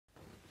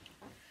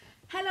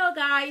Hello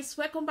guys,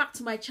 welcome back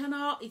to my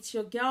channel. It's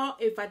your girl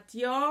Eva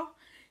Dior.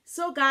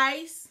 So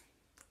guys,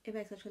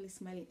 Eva is actually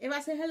smiling.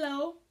 Eva, say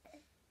hello.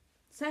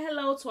 Say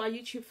hello to our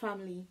YouTube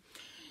family.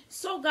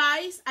 So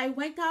guys, I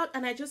went out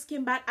and I just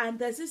came back, and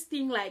there's this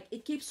thing like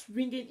it keeps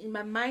ringing in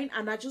my mind,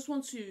 and I just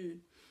want to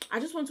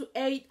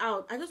air it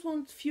out. I just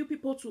want few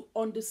people to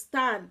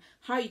understand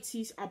how it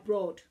is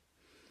abroad.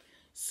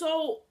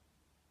 So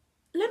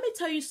let me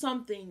tell you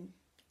something.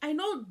 I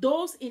know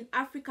those in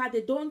Africa,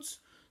 they don't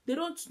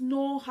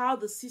know how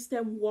the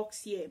system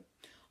works here.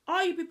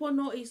 All you people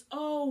know is,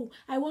 oh,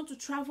 I want to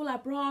travel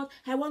abroad.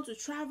 I want to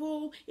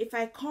travel. If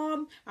I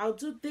come, I'll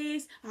do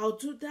this, I'll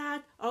do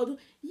that,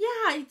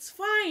 yeah, it's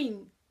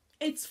fine.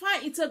 It's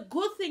fine. It's a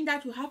good thing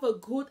that you have a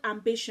good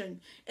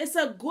ambition. It's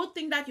a good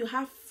thing that you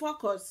have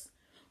focus.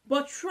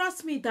 But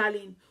trust me,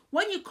 darling,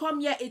 when you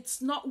come here,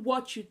 it's not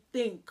what you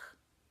think.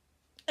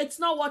 It's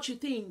not what you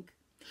think.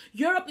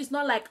 Europe is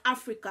not like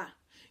Africa.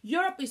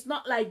 Europe is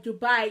not like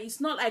Dubai. It's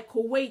not like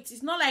Kuwait.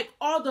 It's not like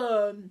all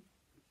the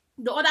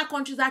other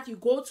countries that you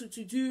go to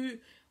do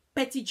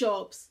petty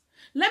jobs.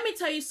 Let me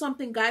tell you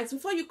something, guys.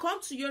 Before you come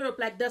to Europe,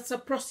 like, there's a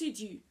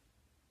procedure.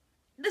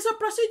 There's a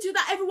procedure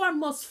that everyone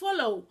must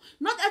follow.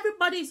 Not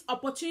everybody is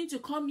opportunity to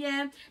come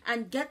here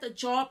and get a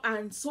job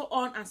and so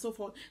on and so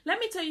forth. Let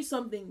me tell you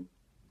something.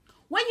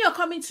 When you're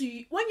coming to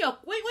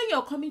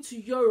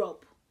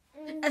Europe,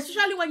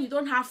 especially when you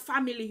don't have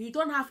family, you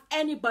don't have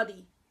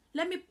anybody.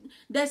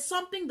 There's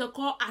something they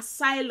call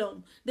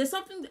asylum. There's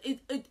something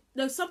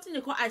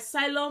they call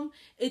asylum.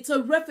 It's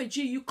a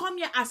refugee. You come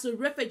here as a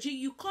refugee.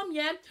 You come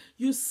here,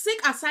 you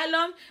seek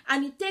asylum,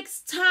 and it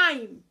takes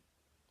time.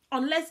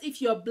 Unless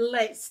if you're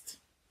blessed,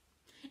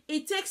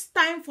 it takes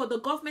time for the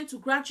government to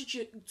grant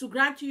you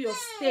your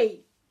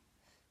stay.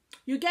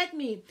 You get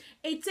me?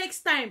 It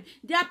takes time.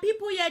 There are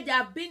people here that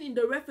have been in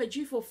the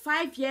refugee for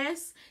 5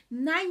 years,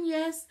 9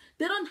 years.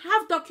 They don't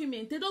have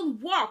documents. They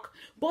don't work.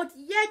 But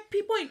yet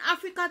people in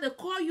Africa, they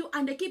call you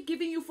and they keep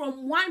giving you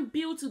from one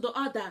bill to the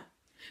other.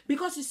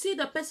 Because you see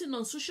the person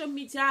on social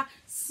media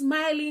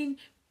smiling,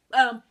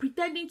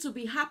 pretending to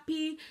be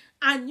happy,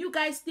 and you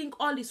guys think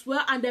all is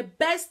well, and the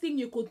best thing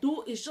you could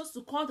do is just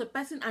to call the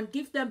person and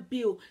give them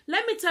bill.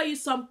 Let me tell you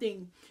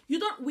something.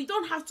 We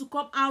don't have to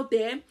come out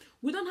there.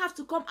 We don't have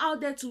to come out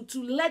there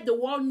to let the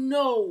world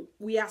know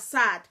we are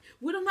sad.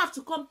 We don't have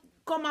to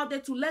come out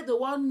there to let the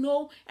world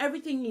know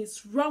everything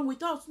is wrong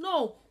with us.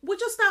 No, we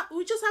just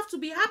have to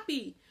be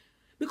happy,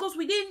 because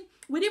we didn't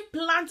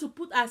plan to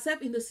put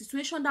ourselves in the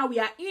situation that we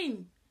are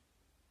in.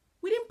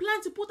 We didn't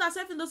plan to put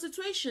ourselves in the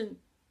situation.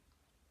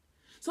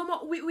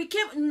 So we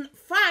came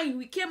fine.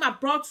 We came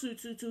abroad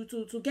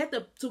to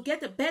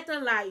get a better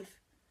life,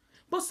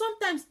 but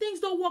sometimes things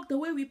don't work the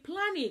way we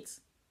plan it.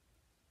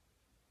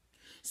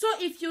 So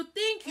if you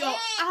think you're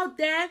out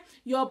there,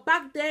 you're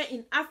back there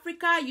in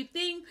Africa, you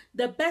think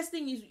the best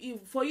thing is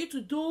for you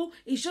to do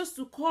is just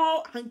to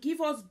call and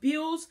give us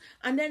bills,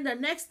 and then the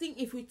next thing,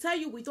 if we tell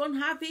you we don't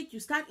have it, you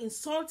start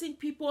insulting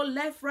people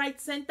left, right,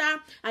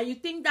 center, and you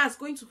think that's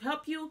going to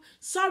help you.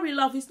 Sorry,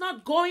 love, it's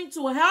not going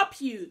to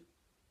help you.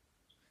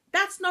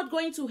 That's not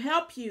going to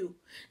help you.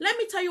 Let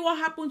me tell you what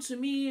happened to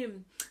me.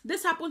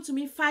 This happened to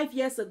me 5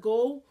 years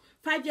ago.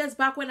 5 years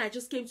back when I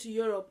just came to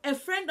Europe. A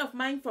friend of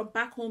mine from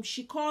back home,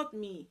 she called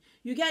me.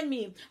 You get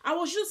me? I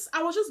was just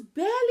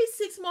barely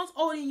 6 months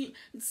old.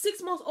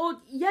 6 months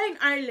old here in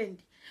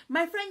Ireland.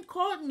 My friend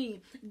called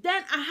me.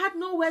 Then I had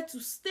nowhere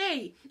to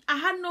stay. I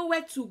had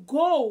nowhere to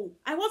go.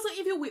 I wasn't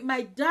even with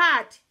my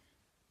dad.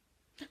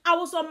 I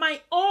was on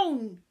my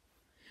own.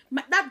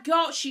 That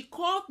girl, she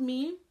called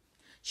me.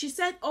 She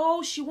said,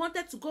 oh, she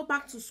wanted to go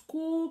back to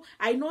school.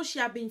 I know she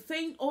had been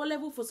failing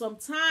O-level for some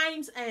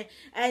times and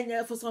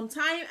for some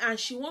time, and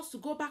she wants to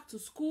go back to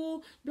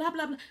school, blah,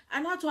 blah, blah.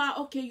 And I told her,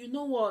 okay, you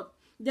know what?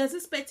 There's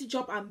this petty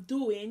job I'm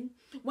doing.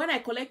 When I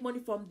collect money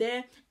from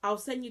there, I'll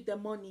send you the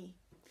money.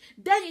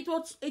 Then it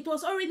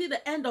was already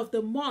the end of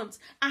the month.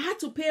 I had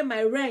to pay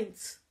my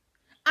rent.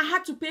 I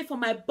had to pay for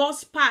my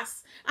bus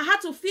pass. I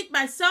had to feed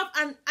myself,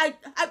 and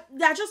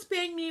they're just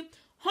paying me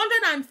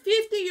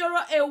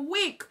 €150 a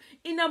week.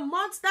 In a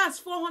month, that's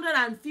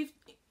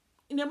 450.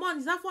 In a month,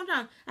 is that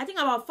 400? I think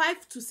about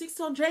 500 to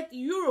 600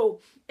 euro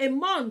a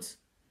month.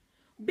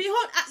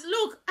 Behold,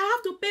 look, I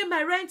have to pay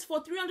my rent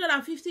for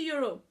 350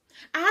 euro.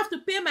 I have to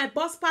pay my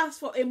bus pass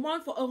for a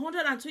month for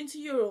 120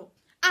 euro.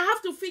 I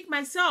have to feed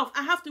myself.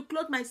 I have to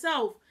clothe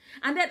myself.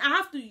 And then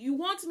you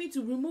want me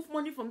to remove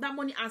money from that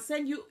money and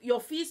send you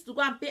your fees to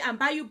go and pay and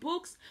buy you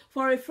books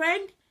for a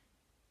friend?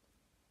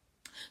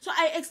 So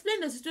I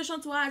explained the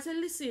situation to her. I said,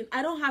 listen,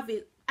 I don't have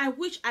it. I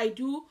wish I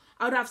do.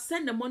 I would have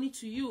sent the money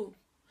to you.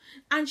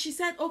 And she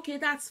said, okay,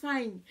 that's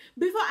fine.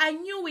 Before I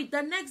knew it,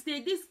 the next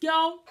day, this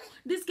girl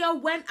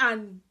went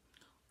and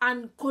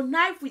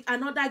connived with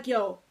another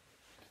girl.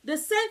 They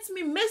sent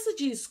me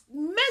messages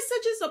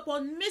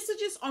upon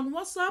messages on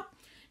WhatsApp,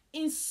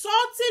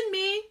 insulting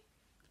me,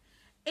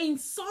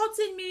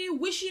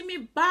 wishing me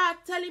bad,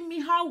 telling me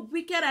how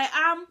wicked I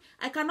am.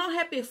 I cannot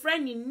help a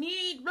friend in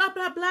need, blah,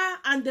 blah, blah.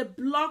 And they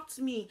blocked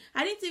me.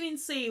 I didn't even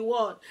say a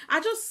word.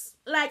 I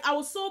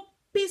was so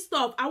pissed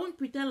off. I won't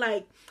pretend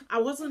like I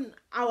wasn't.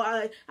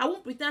 I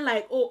won't pretend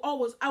like, oh,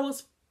 I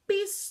was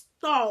pissed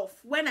off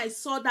when I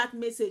saw that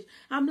message.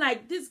 I'm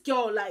like, this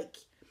girl, like,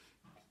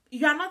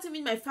 you are not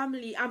even my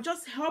family. I'm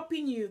just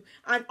helping you,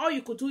 and all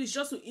you could do is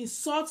just to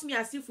insult me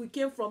as if we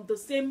came from the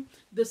same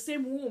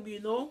womb,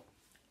 you know.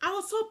 I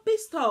was so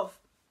pissed off.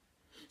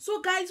 So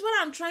guys,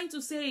 what I'm trying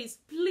to say is,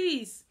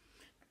 please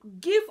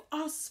give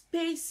us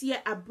space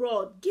here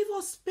abroad. Give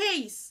us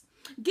space.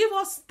 Give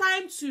us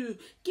time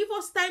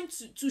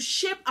to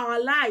shape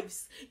our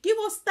lives. Give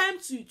us time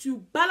to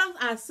balance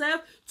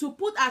ourselves, to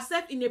put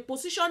ourselves in a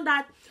position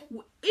that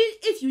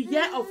if you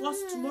hear of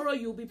us tomorrow,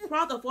 you'll be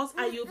proud of us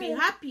and you'll be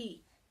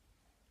happy.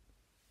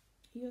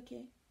 You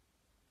okay?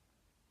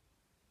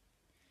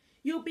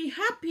 You'll be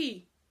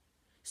happy.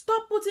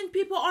 Stop putting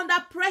people under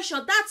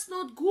pressure. That's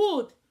not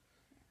good.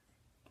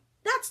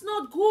 That's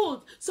not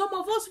good. Some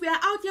of us, we are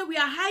out here, we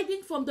are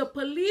hiding from the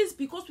police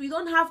because we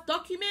don't have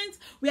documents.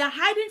 We are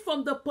hiding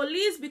from the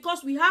police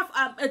because we have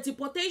a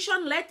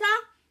deportation letter.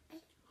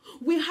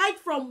 We hide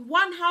from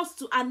one house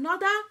to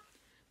another.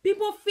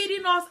 People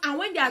feeding us, and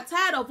when they are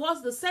tired of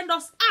us, they send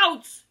us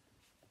out.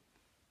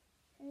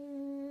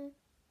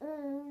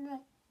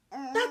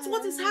 That's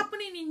what is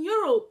happening in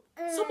Europe.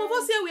 Some of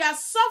us here, we are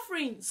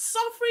suffering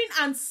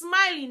and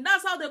smiling.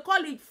 That's how they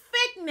call it,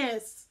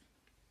 fakeness.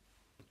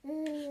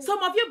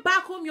 Some of you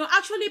back home, you're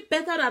actually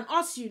better than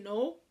us, you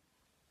know.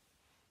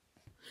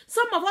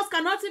 Some of us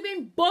cannot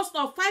even boast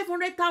of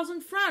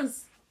 500,000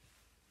 francs.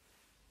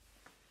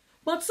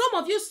 But some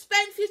of you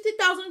spend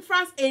 50,000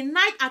 francs a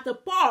night at a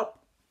pub.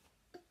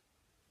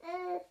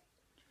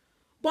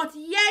 But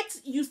yet,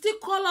 you still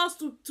call us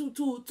to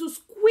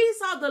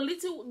squeeze out the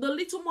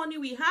little money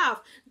we have.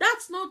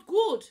 That's not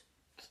good.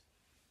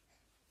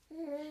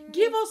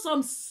 Give us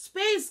some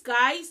space,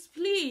 guys,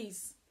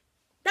 please.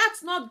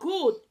 That's not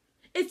good.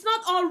 It's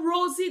not all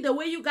rosy the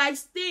way you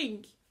guys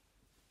think.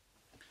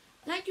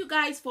 Thank you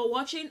guys for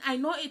watching. I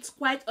know it's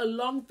quite a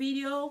long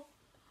video.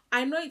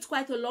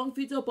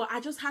 But I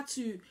just had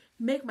to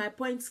make my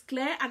points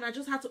clear, and I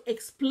just had to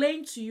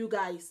explain to you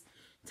guys.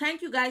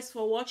 Thank you guys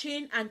for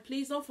watching, and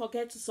please don't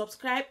forget to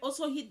subscribe.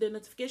 Also hit the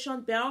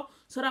notification bell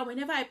so that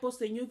whenever I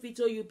post a new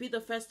video, you'll be the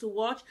first to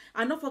watch.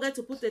 And don't forget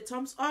to put the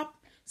thumbs up.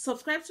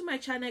 Subscribe to my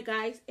channel,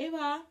 guys.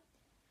 Eva,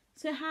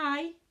 say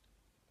hi.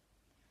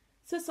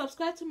 So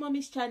subscribe to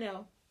Mommy's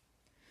channel.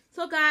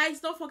 So guys,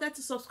 don't forget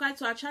to subscribe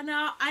to our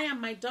channel. I am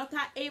my daughter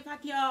Eva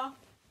here.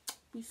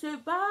 We say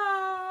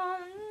bye.